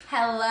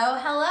Hello,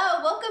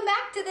 hello. Welcome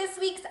back to this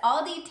week's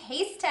Aldi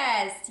taste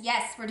test.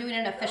 Yes, we're doing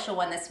an official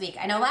one this week.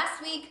 I know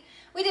last week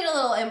we did a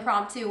little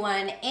impromptu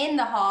one in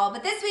the haul,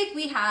 but this week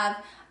we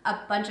have a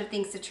bunch of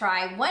things to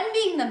try. One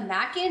being the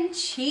mac and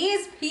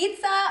cheese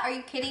pizza. Are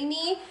you kidding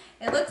me?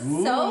 It looks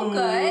so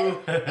good.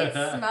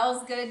 It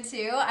smells good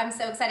too. I'm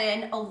so excited.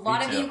 And a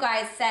lot of you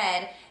guys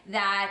said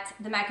that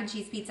the mac and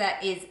cheese pizza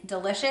is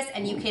delicious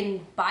and you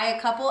can buy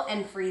a couple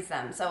and freeze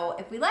them. So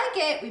if we like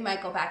it, we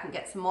might go back and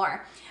get some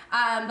more.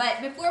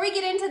 But before we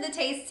get into the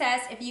taste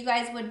test, if you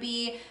guys would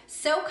be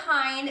so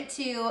kind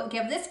to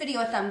give this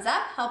video a thumbs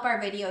up, help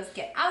our videos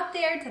get out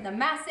there to the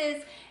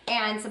masses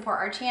and support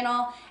our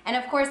channel. And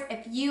of course,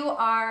 if you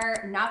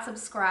are not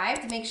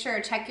subscribed, make sure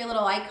to check your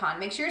little icon.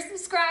 Make sure you're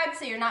subscribed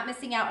so you're not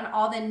missing out on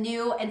all the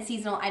new and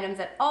seasonal items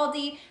at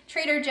Aldi,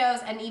 Trader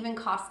Joe's, and even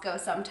Costco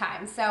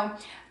sometimes. So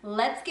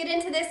let's get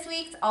into this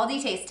week's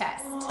Aldi taste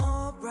test.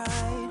 All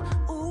right.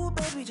 Ooh,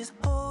 baby, just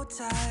hold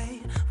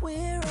tight.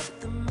 We're up at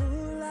the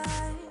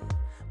moonlight.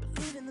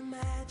 Believe in the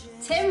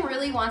magic. Tim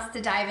really wants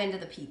to dive into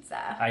the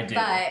pizza. I do.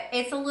 But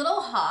it's a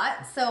little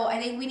hot, so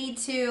I think we need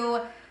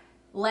to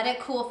let it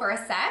cool for a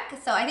sec.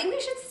 So I think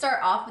we should start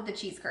off with the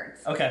cheese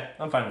curds. Okay,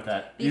 I'm fine with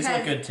that. These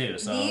look good too.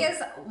 So these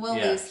will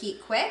lose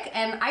heat quick,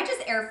 and I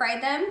just air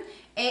fried them.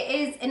 It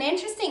is an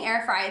interesting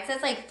air fry. It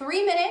says like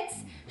 3 minutes,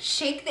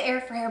 shake the air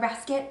fryer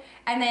basket,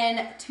 and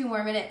then 2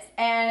 more minutes.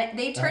 And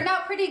they turned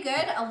out pretty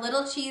good. A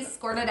little cheese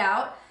squirted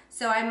out.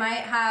 So I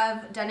might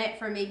have done it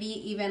for maybe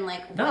even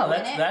like 1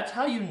 minute. That's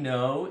how you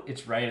know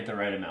it's right at the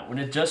right amount. When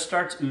it just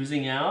starts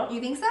oozing out.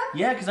 You think so?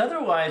 Yeah, because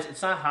otherwise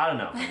it's not hot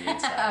enough on the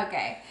inside.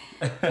 Okay.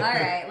 All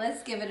right,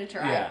 let's give it a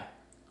try. Yeah.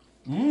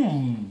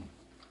 Mmm.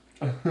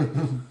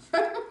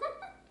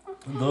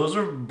 Those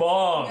are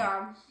bomb.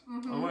 Yeah.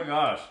 Oh my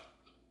gosh.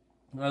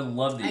 I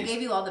love these. I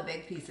gave you all the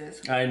big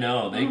pieces. I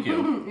know, thank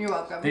you. You're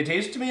welcome. They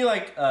taste to me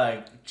like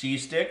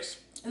cheese sticks.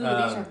 Ooh, these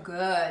are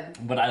good.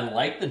 But I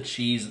like the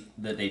cheese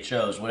that they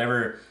chose.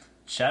 Whatever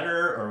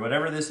cheddar or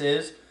whatever this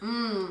is,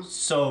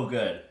 so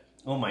good.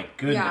 Oh my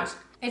goodness.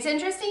 Yeah. It's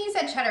interesting you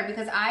said cheddar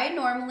because I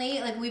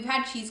normally, like we've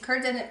had cheese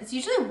curds and it's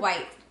usually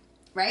white,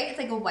 right? It's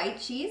like a white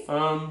cheese.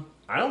 I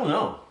don't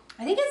know.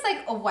 I think it's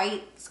like a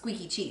white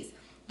squeaky cheese.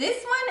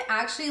 This one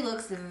actually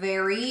looks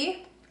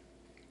very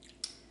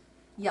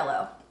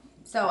yellow.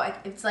 So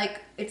it's like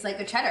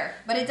a cheddar,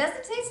 but it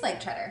doesn't taste like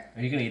cheddar.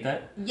 Are you gonna eat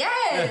that?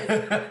 Yes!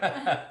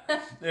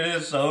 It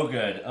is so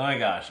good. Oh my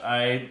gosh.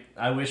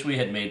 I wish we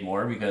had made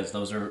more because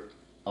those are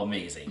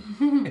amazing.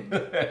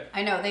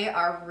 I know, they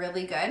are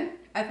really good.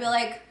 I feel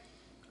like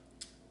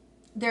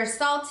they're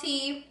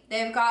salty.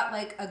 They've got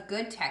like a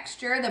good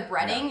texture. The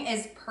breading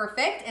is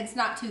perfect. It's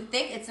not too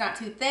thick. It's not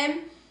too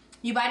thin.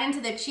 You bite into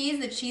the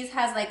cheese. The cheese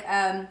has like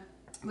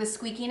with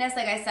squeakiness,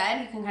 like I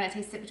said, you can kind of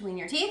taste it between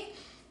your teeth.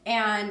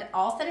 And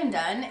all said and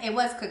done, it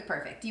was cooked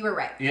perfect. You were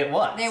right. It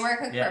was. They were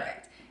cooked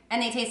perfect.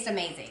 And they taste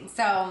amazing.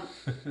 So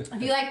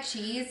if you like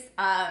cheese,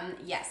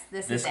 yes,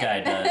 this is it. This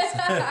guy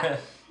does.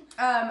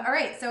 All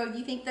right, so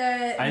you think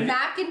the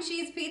mac and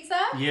cheese pizza?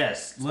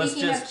 Yes, let's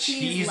Speaking just of cheese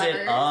cheese lovers.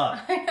 it up.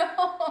 I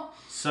know.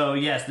 So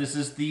yes, this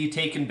is the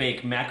take and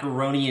bake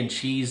macaroni and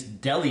cheese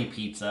deli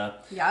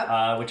pizza.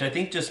 Yep. Which I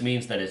think just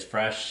means that it's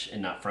fresh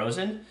and not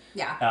frozen.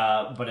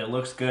 Yeah. But it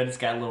looks good. It's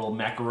got little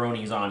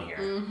macaronis on here.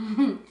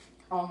 Mm-hmm.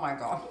 Oh my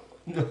god.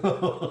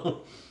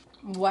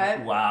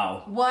 What?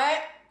 Wow.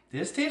 What?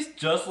 This tastes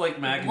just like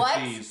mac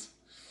and cheese.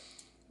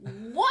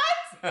 What?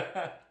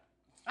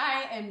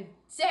 I am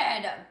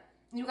dead.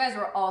 You guys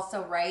were all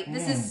so right.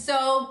 This is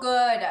so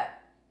good.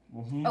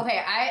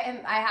 Okay,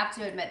 I have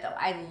to admit though,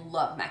 I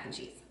love mac and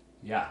cheese.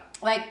 Yeah.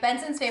 Like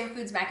Benson's favorite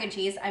food's mac and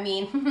cheese. I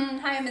mean,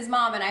 hi, I'm his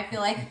mom, and I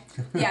feel like,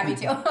 yeah, me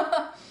too.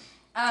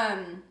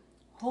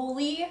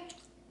 Holy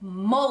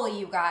moly,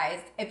 you guys.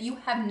 If you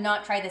have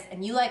not tried this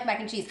and you like mac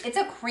and cheese, it's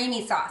a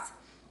creamy sauce.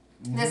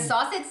 The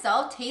sauce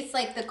itself tastes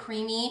like the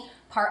creamy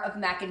part of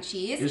mac and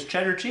cheese. It's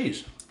cheddar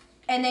cheese.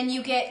 And then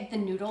you get the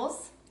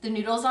noodles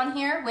on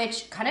here,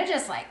 which kind of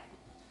just like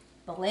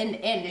blend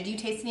in. Did you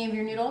taste any of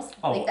your noodles?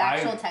 Oh, like the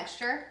actual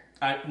texture?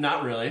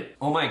 Not really.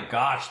 Oh my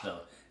gosh,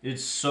 though.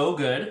 It's so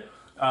good.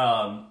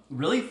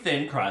 Really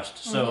thin crust.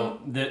 So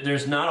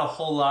there's not a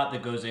whole lot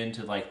that goes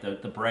into like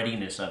the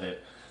breadiness of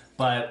it.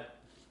 But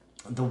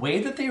the way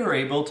that they were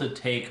able to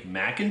take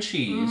mac and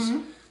cheese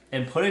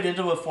and put it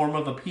into a form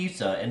of a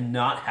pizza and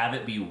not have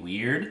it be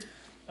weird,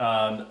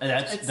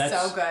 that's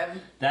so good.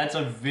 That's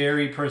a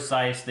very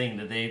precise thing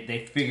that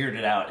they figured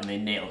it out and they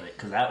nailed it,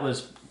 because that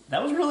was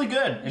really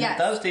good. And it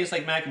does taste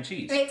like mac and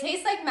cheese. It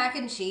tastes like mac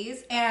and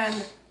cheese,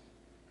 and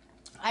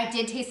I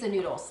did taste the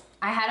noodles.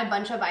 I had a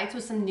bunch of bites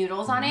with some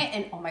noodles on it,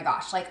 and oh my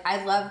gosh, like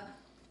I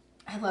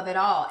love it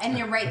all. And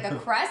you're right, the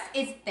crust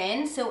is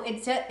thin, so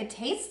it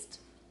tastes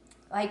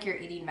like you're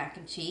eating mac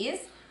and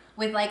cheese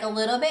with like a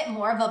little bit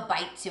more of a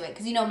bite to it,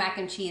 because you know mac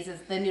and cheese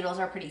the noodles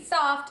are pretty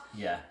soft.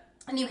 Yeah.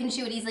 And you can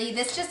chew it easily.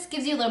 This just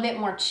gives you a little bit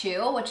more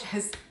chew, which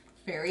is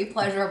very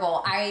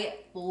pleasurable. I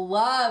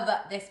love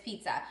this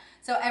pizza.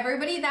 So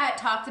everybody that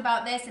talked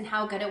about this and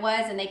how good it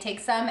was, and they take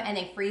some and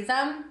they freeze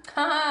them,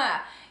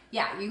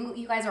 Yeah,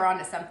 you guys are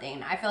onto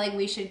something. I feel like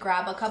we should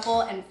grab a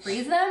couple and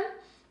freeze them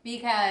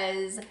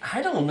because...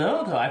 I don't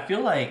know, though. I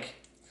feel like...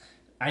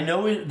 I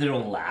know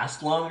it'll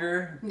last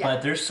longer,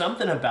 but there's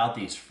something about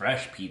these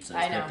fresh pizzas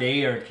that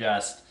they are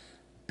just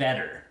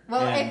better.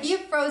 Well, if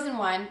you've frozen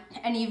one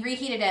and you've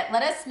reheated it,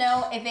 let us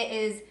know if it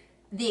is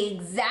the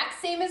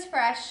exact same as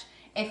fresh,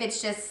 if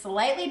it's just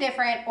slightly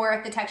different, or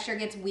if the texture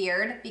gets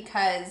weird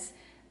because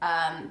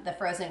the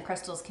frozen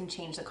crystals can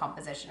change the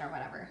composition or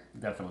whatever.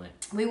 Definitely.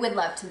 We would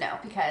love to know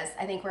because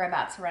I think we're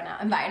about to run out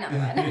and buy another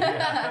one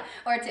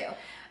or two.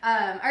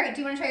 All right,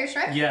 do you want to try your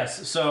shrimp?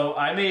 Yes, so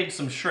I made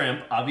some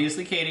shrimp.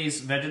 Obviously,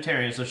 Katie's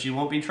vegetarian, so she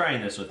won't be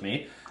trying this with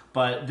me.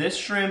 But this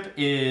shrimp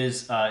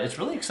is, it's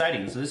really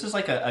exciting. So this is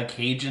like a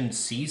Cajun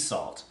sea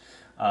salt.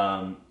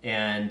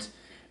 And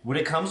what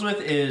it comes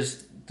with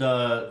is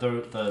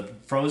the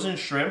frozen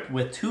shrimp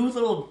with 2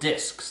 little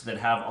discs that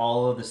have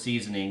all of the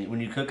seasoning.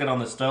 When you cook it on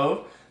the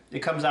stove, it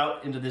comes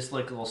out into this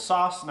like little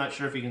sauce. Not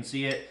sure if you can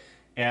see it.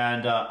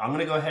 And I'm going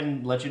to go ahead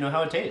and let you know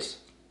how it tastes.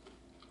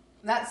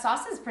 That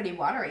sauce is pretty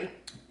watery.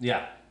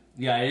 Yeah.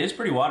 Yeah, it is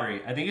pretty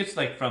watery. I think it's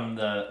like from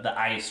the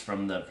ice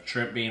from the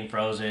shrimp being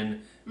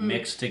frozen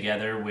mixed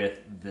together with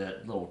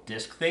the little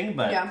disc thing.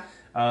 But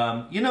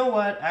you know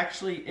what?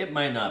 Actually, it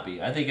might not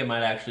be. I think it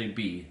might actually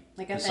be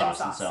like a the thin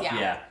sauce itself.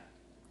 Yeah.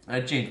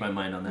 I changed my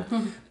mind on that.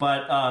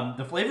 But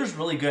the flavor's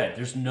really good.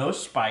 There's no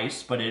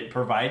spice, but it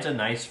provides a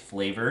nice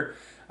flavor.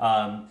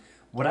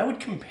 What I would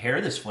compare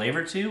this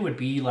flavor to would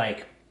be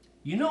like,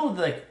 you know,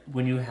 like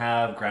when you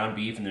have ground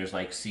beef and there's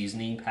like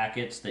seasoning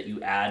packets that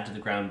you add to the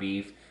ground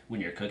beef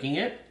when you're cooking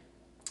it?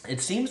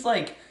 It seems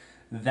like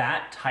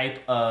that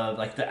type of,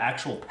 like the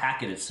actual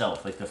packet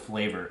itself, like the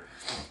flavor.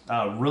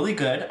 Really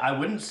good. I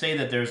wouldn't say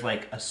that there's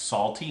like a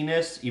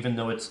saltiness, even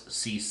though it's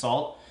sea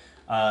salt.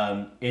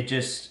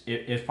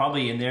 It's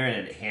probably in there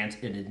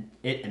and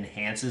it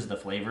enhances the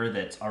flavor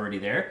that's already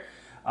there.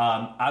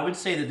 I would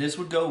say that this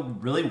would go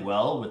really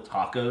well with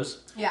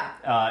tacos.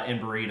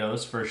 And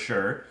burritos for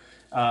sure.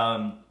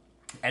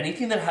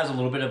 Anything that has a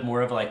little bit of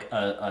more of like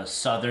a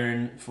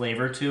southern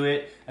flavor to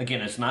it.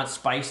 Again, it's not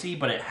spicy,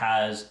 but it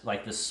has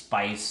like the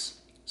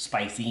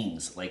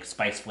spicings, like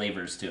spice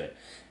flavors to it.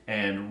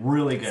 And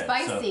really good.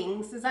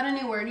 Spicings? So, is that a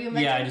new word you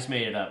mentioned? Yeah, I just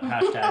made it up.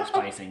 Hashtag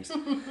spicings.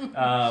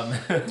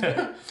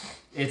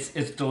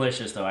 It's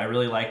delicious though. I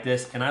really like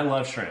this, and I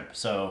love shrimp.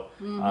 So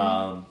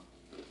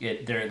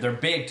they're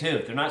big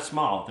too. They're not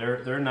small.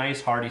 They're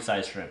nice, hearty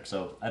sized shrimp.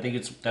 So I think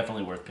it's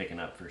definitely worth picking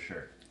up for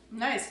sure.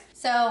 Nice.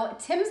 So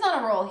Tim's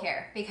on a roll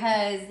here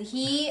because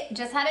he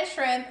just had a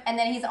shrimp, and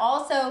then he's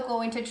also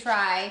going to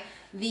try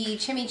the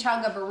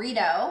chimichanga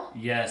burrito.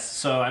 Yes.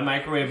 So I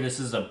microwaved this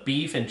as a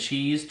beef and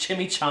cheese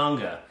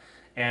chimichanga,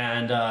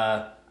 and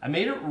I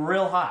made it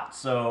real hot.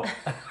 So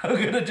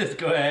I'm gonna just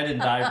go ahead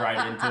and dive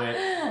right into it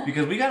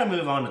because we got to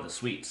move on to the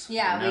sweets.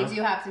 Yeah, you know? We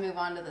do have to move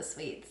on to the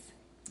sweets.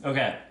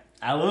 Okay.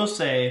 I will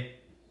say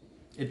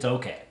it's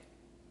okay.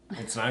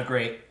 It's not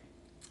great.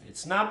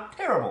 It's not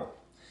terrible.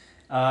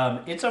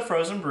 It's a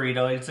frozen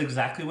burrito. It's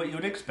exactly what you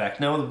would expect.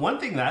 Now, the one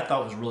thing that I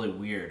thought was really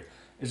weird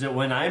is that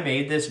when I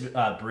made this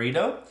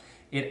burrito,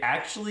 it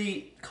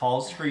actually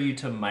calls for you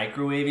to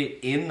microwave it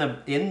in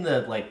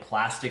the like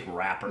plastic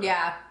wrapper.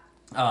 Yeah.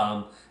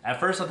 At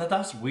first I thought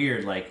that's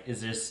weird. Like,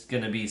 is this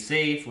gonna be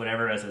safe?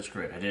 Whatever. I said,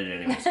 screw it. I did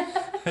it anyways.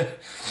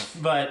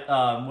 But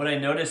what I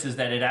noticed is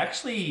that it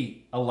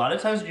actually, a lot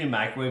of times when you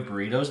microwave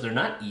burritos, they're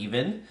not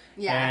even.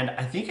 Yeah. And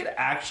I think it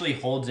actually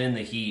holds in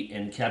the heat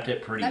and kept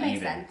it pretty even. That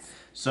makes sense.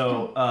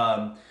 So,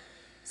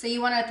 so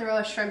you want to throw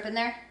a shrimp in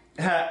there?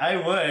 I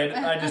would.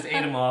 I just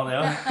ate them all,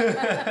 though.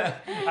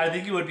 I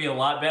think it would be a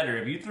lot better.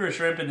 If you threw a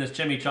shrimp in this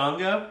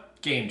chimichanga,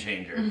 game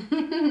changer.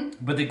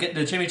 But the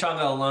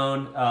chimichanga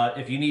alone,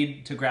 if you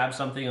need to grab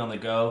something on the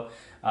go,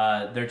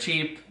 they're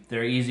cheap,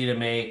 they're easy to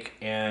make,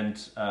 and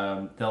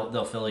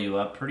they'll fill you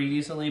up pretty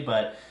decently.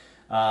 But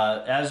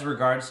as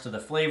regards to the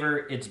flavor,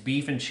 it's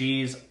beef and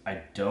cheese.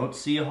 I don't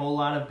see a whole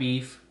lot of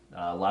beef,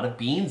 a lot of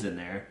beans in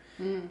there.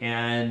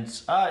 And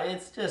it's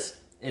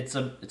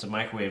a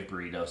microwave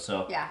burrito,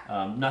 so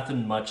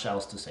nothing much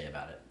else to say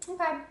about it.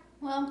 Okay,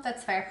 well,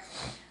 that's fair.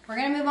 We're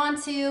gonna move on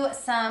to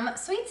some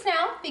sweets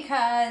now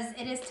because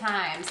it is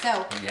time.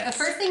 So the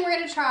first thing we're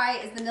gonna try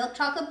is the milk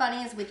chocolate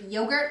bunnies with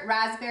yogurt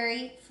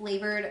raspberry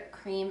flavored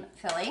cream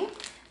filling.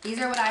 These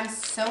are what I'm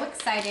so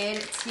excited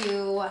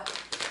to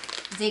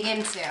dig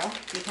into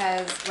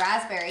because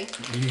raspberry.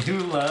 You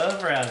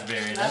love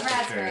raspberry. Love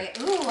raspberry.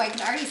 Sure. Ooh, I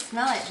can already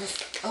smell it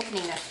just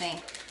opening this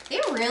thing. They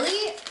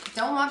really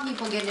don't want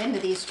people getting into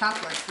these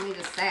chocolates, let me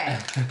just say.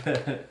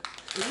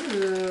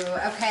 Ooh,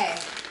 okay.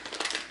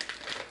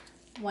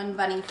 One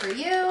bunny for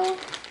you,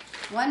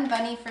 one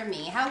bunny for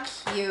me. How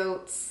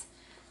cute.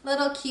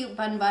 Little cute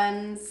bun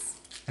buns.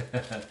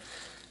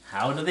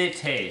 How do they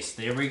taste?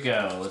 There we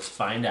go. Let's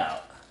find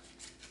out.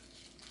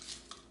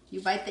 You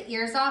bite the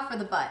ears off or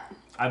the butt?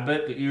 I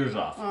bit the ears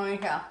off. Oh,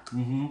 yeah.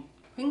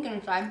 Pink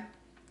inside.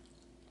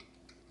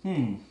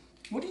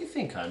 What do you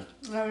think, hon?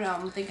 I don't know.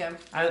 I'm thinking.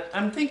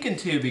 I'm thinking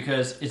too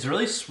because it's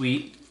really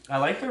sweet. I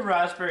like the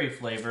raspberry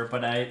flavor,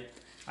 but I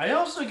I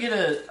also get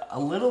a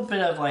little bit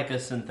of like a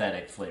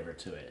synthetic flavor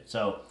to it.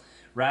 So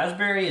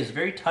raspberry is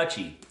very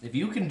touchy. If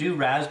you can do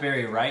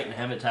raspberry right and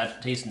have it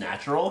taste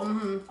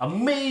natural,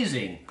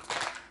 amazing.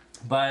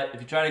 But if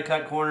you try to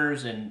cut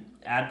corners and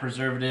add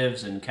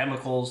preservatives and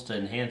chemicals to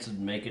enhance it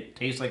and make it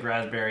taste like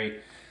raspberry,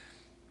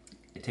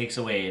 it takes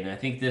away. And I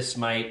think this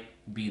might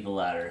be the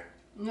latter.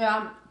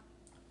 Yeah.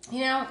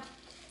 You know,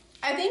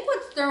 I think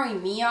what's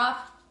throwing me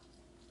off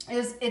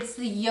is it's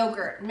the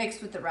yogurt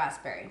mixed with the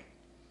raspberry.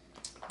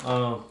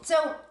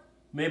 So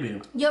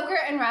maybe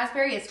yogurt and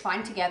raspberry is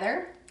fine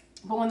together,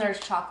 but when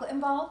there's chocolate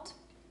involved,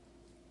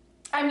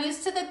 I'm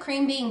used to the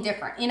cream being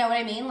different. You know what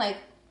I mean? Like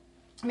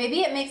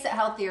maybe it makes it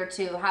healthier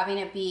too, having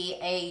it be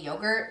a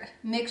yogurt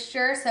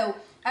mixture. So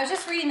I was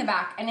just reading the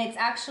back, and it's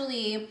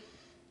actually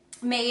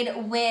made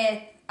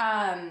with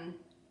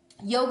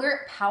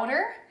yogurt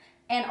powder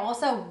and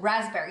also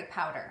raspberry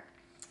powder.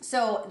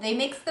 So they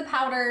mix the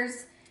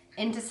powders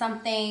into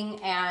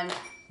something, and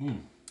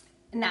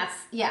that's,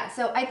 yeah.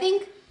 So I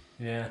think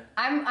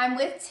I'm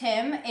with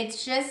Tim.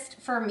 It's just,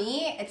 for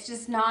me, it's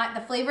just not,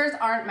 the flavors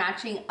aren't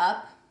matching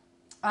up.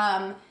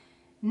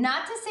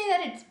 Not to say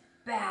that it's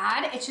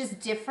bad, it's just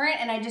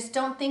different, and I just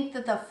don't think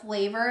that the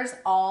flavors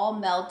all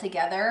meld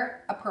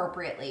together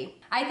appropriately.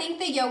 I think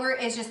the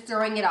yogurt is just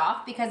throwing it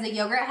off because the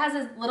yogurt has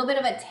a little bit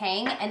of a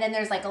tang, and then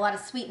there's like a lot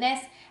of sweetness,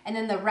 and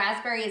then the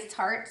raspberry is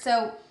tart.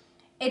 So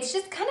it's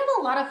just kind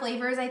of a lot of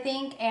flavors, I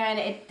think,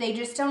 and they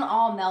just don't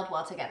all meld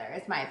well together,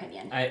 is my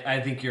opinion.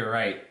 I think you're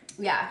right.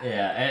 Yeah.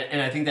 Yeah,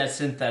 and I think that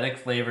synthetic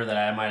flavor that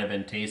I might have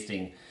been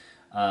tasting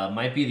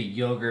might be the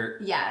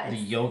yogurt. Yeah, the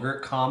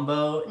yogurt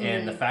combo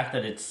and the fact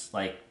that it's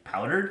like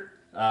powdered.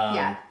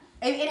 Yeah.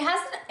 It has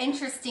an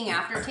interesting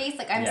aftertaste.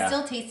 Like I'm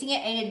still tasting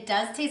it, and it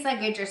does taste like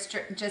I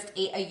just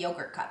ate a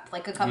yogurt cup,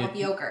 like a cup of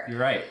yogurt. You're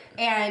right.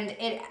 And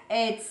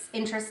it's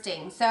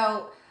interesting.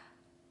 So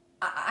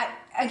I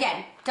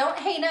again, don't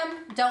hate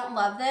them, don't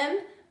love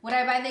them. Would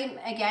I buy them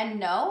again?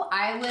 No.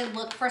 I would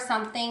look for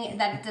something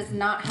that does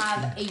not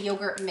have a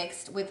yogurt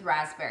mixed with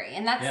raspberry.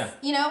 And that's,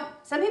 you know,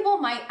 some people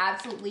might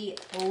absolutely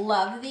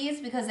love these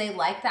because they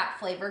like that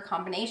flavor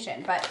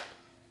combination. But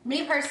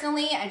me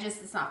personally,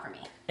 it's not for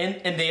me.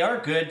 And they are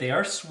good, they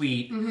are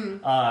sweet,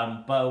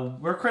 but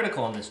we're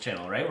critical on this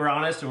channel, right? We're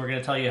honest, and we're going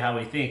to tell you how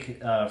we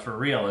think for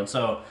real. And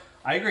so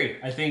I agree.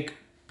 I think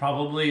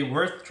probably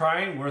worth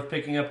trying, worth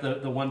picking up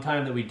the one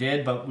time that we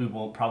did, but we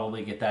won't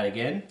probably get that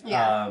again.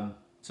 Yeah.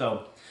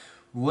 So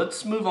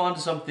let's move on to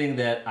something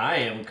that I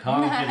am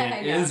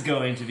confident is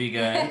going to be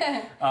good.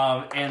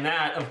 And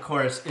that, of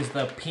course, is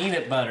the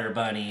peanut butter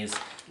bunnies.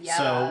 Yes.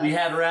 So we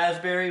had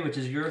raspberry, which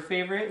is your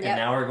favorite, and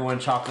now we're going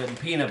chocolate and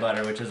peanut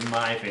butter, which is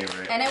my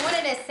favorite. And I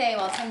wanted to say,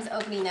 while Tim's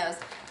opening those,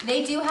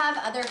 they do have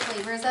other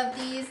flavors of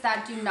these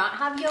that do not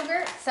have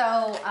yogurt. So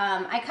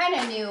I kind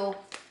of knew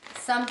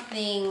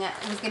something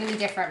was going to be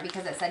different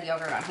because it said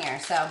yogurt on here.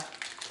 So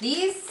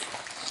these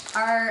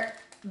are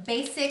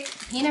basic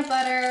peanut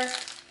butter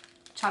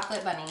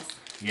chocolate bunnies.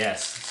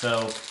 Yes.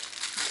 So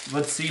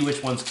let's see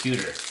which one's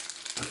cuter.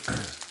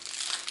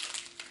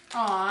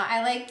 Aw,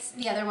 I liked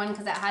the other one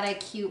because it had a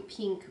cute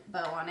pink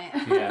bow on it.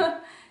 Yeah.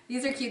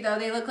 These are cute though.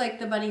 They look like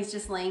the bunny's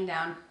just laying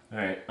down. All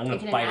right, I'm going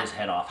to bite his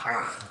head off.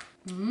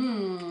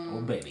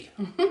 Oh, baby.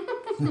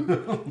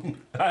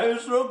 That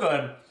is so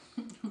good.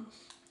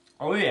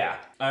 Oh, yeah.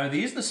 Are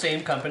these the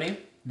same company?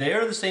 They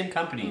are the same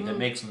company that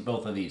makes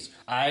both of these.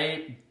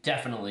 I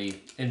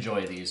definitely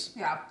enjoy these.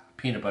 Yeah.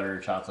 Peanut butter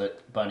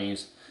chocolate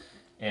bunnies.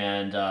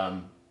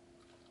 And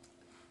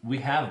we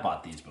have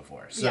bought these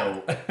before.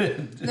 So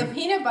the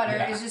peanut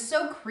butter is just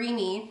so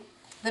creamy.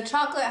 The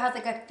chocolate has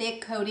like a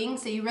thick coating,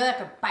 so you really have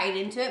to bite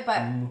into it.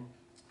 But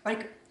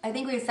like I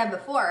think we've said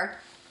before,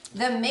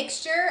 the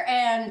mixture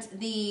and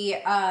the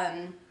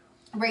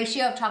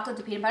ratio of chocolate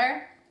to peanut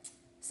butter,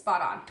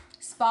 spot on.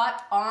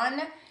 Spot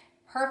on.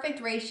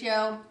 Perfect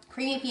ratio.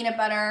 Creamy peanut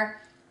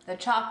butter. The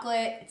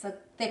chocolate, it's a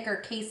thicker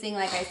casing,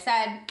 like I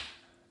said.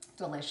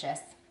 Delicious.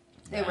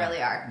 They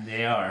really are.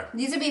 They are.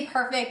 These would be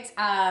perfect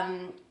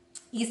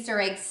Easter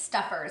egg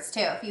stuffers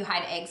too. If you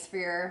had eggs for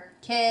your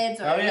kids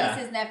or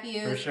nieces,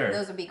 nephews, for sure.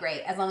 Those would be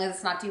great as long as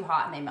it's not too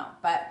hot and they melt.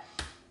 But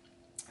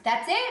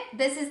that's it.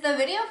 This is the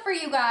video for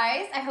you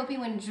guys. I hope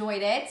you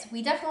enjoyed it.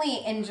 We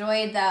definitely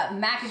enjoyed the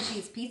mac and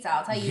cheese pizza.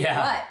 I'll tell you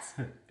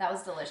what. That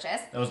was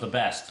delicious. That was the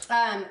best.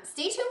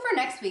 Stay tuned for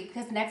next week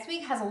because next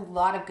week has a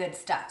lot of good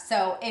stuff.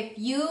 So if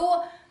you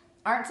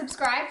aren't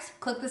subscribed,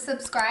 click the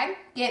subscribe.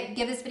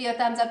 Give this video a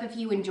thumbs up if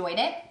you enjoyed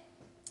it.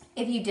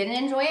 If you didn't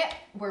enjoy it,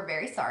 we're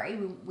very sorry.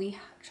 We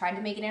tried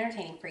to make it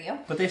entertaining for you.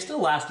 But they still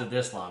lasted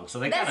this long, so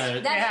they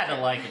had to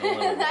like it a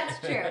little bit. That's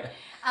true.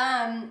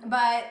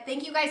 But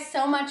thank you guys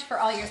so much for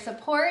all your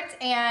support,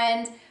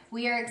 and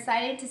we are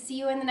excited to see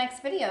you in the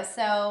next video.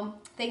 So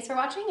thanks for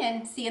watching,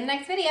 and see you in the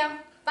next video.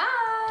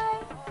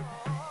 Bye!